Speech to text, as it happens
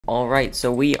Alright,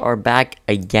 so we are back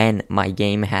again. My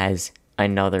game has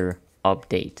another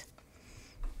update.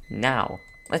 Now,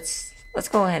 let's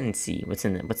go ahead and see what's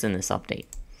in this update.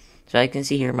 So I can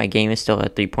see here my game is still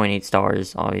at 3.8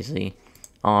 stars, obviously.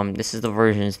 This is the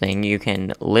versions thing. You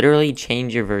can literally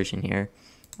change your version here.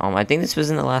 I think this was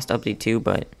in the last update too,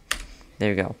 but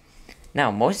there you go.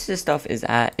 Now, most of this stuff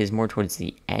is more towards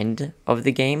the end of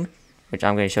the game, which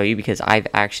I'm going to show you because I've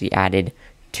actually added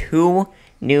 2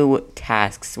 new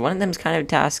tasks. One of them is kind of a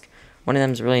task, one of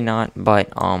them is really not,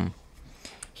 but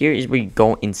here is where you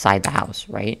go inside the house,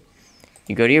 right?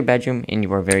 You go to your bedroom and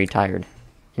you are very tired,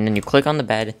 and then you click on the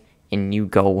bed and you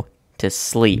go to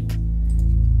sleep.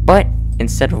 But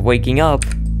instead of waking up,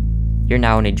 you're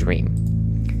now in a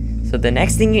dream. So the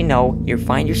next thing you know, you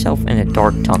find yourself in a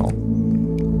dark tunnel.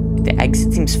 The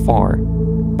exit seems far,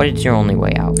 but it's your only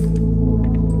way out.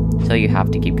 So you have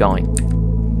to keep going.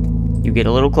 You get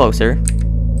a little closer,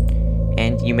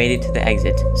 and you made it to the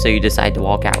exit, so you decide to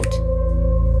walk out.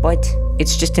 But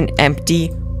it's just an empty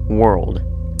world.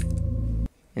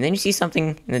 And then you see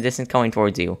something in the distance coming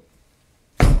towards you.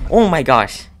 Oh my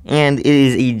gosh! And it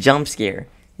is a jump scare.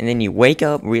 And then you wake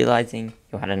up realizing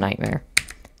you had a nightmare.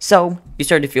 So, you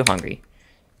start to feel hungry.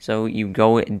 So you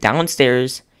go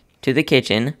downstairs to the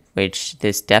kitchen, which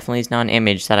this definitely is not an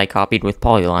image that I copied with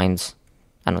polylines.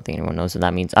 I don't think anyone knows what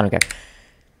that means. I don't care.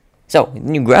 So,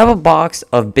 you grab a box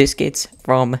of biscuits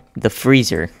from the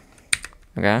freezer.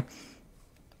 Okay?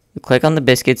 You click on the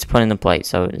biscuits, put in the plate.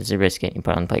 So, it's a biscuit, you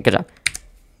put it on the plate. Good job.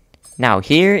 Now,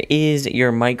 here is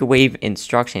your microwave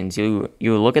instructions. You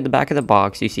look at the back of the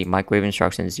box, you see microwave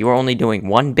instructions. You are only doing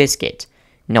 1 biscuit.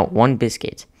 No, 1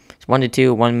 biscuit. It's 1 to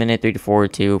 2, 1 minute, 3 to 4,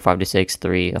 2, 5 to 6,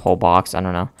 3, the whole box, I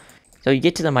don't know. So, you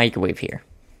get to the microwave here.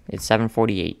 It's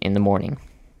 7:48 in the morning.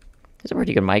 It's a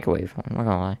pretty good microwave, I'm not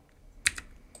gonna lie.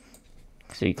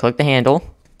 So you click the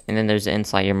handle, and then there's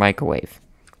inside your microwave.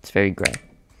 It's very gray.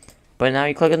 But now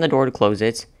you click on the door to close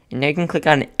it, and now you can click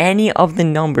on any of the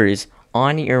numbers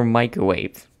on your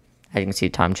microwave. As you can see,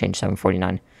 the time changed,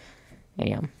 7:49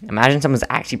 a.m. Imagine someone's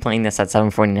actually playing this at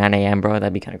 7:49 a.m., bro.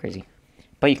 That'd be kind of crazy.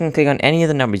 But you can click on any of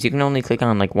the numbers. You can only click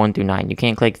on like 1 through 9. You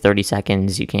can't click 30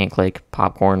 seconds. You can't click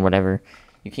popcorn, whatever.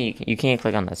 You can't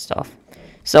click on that stuff.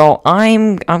 So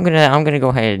I'm gonna go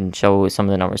ahead and show some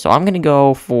of the numbers. So I'm gonna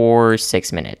go for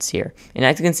 6 minutes here, and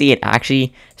as you can see, it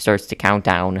actually starts to count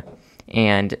down.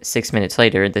 And 6 minutes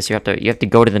later, you have to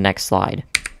go to the next slide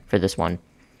for this one.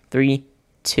 3,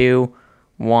 2,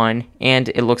 1, and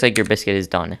it looks like your biscuit is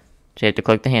done. So you have to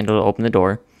click the handle to open the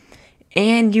door,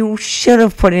 and you should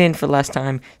have put it in for less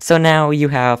time. So now you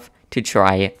have to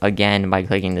try again by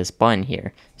clicking this button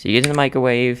here. So you get in the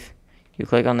microwave. You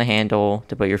click on the handle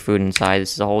to put your food inside.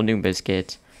 This is a whole new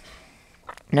biscuit.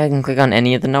 Now you can click on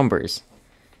any of the numbers.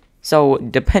 So,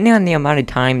 depending on the amount of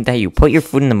time that you put your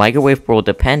food in the microwave will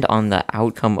depend on the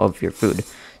outcome of your food.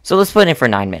 So, let's put it in for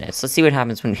 9 minutes. Let's see what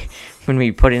happens when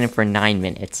we put it in for 9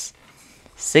 minutes.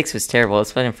 6 was terrible.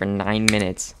 Let's put it in for 9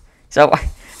 minutes. So,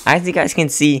 as you guys can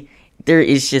see, there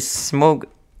is just smoke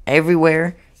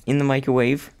everywhere in the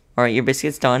microwave. Alright, your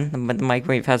biscuit's done, but the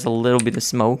microwave has a little bit of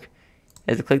smoke.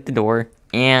 As I click the door,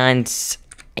 and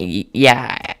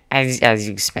yeah, as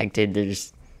you expected,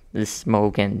 there's the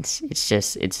smoke, and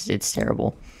it's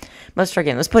terrible. Let's try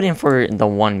again. Let's put in for the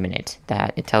 1 minute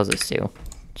that it tells us to.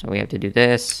 So we have to do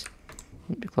this,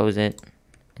 to close it,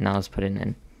 and now let's put it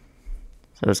in.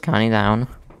 So it's counting down.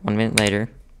 1 minute later,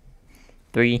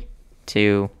 3,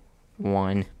 2,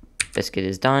 1. Biscuit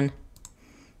is done.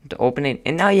 To open it,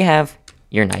 and now you have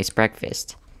your nice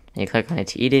breakfast. And you click on it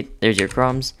to eat it. There's your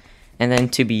crumbs. And then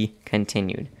to be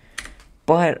continued.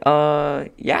 But,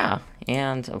 yeah.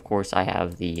 And, of course, I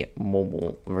have the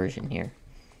mobile version here.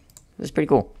 This is pretty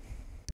cool.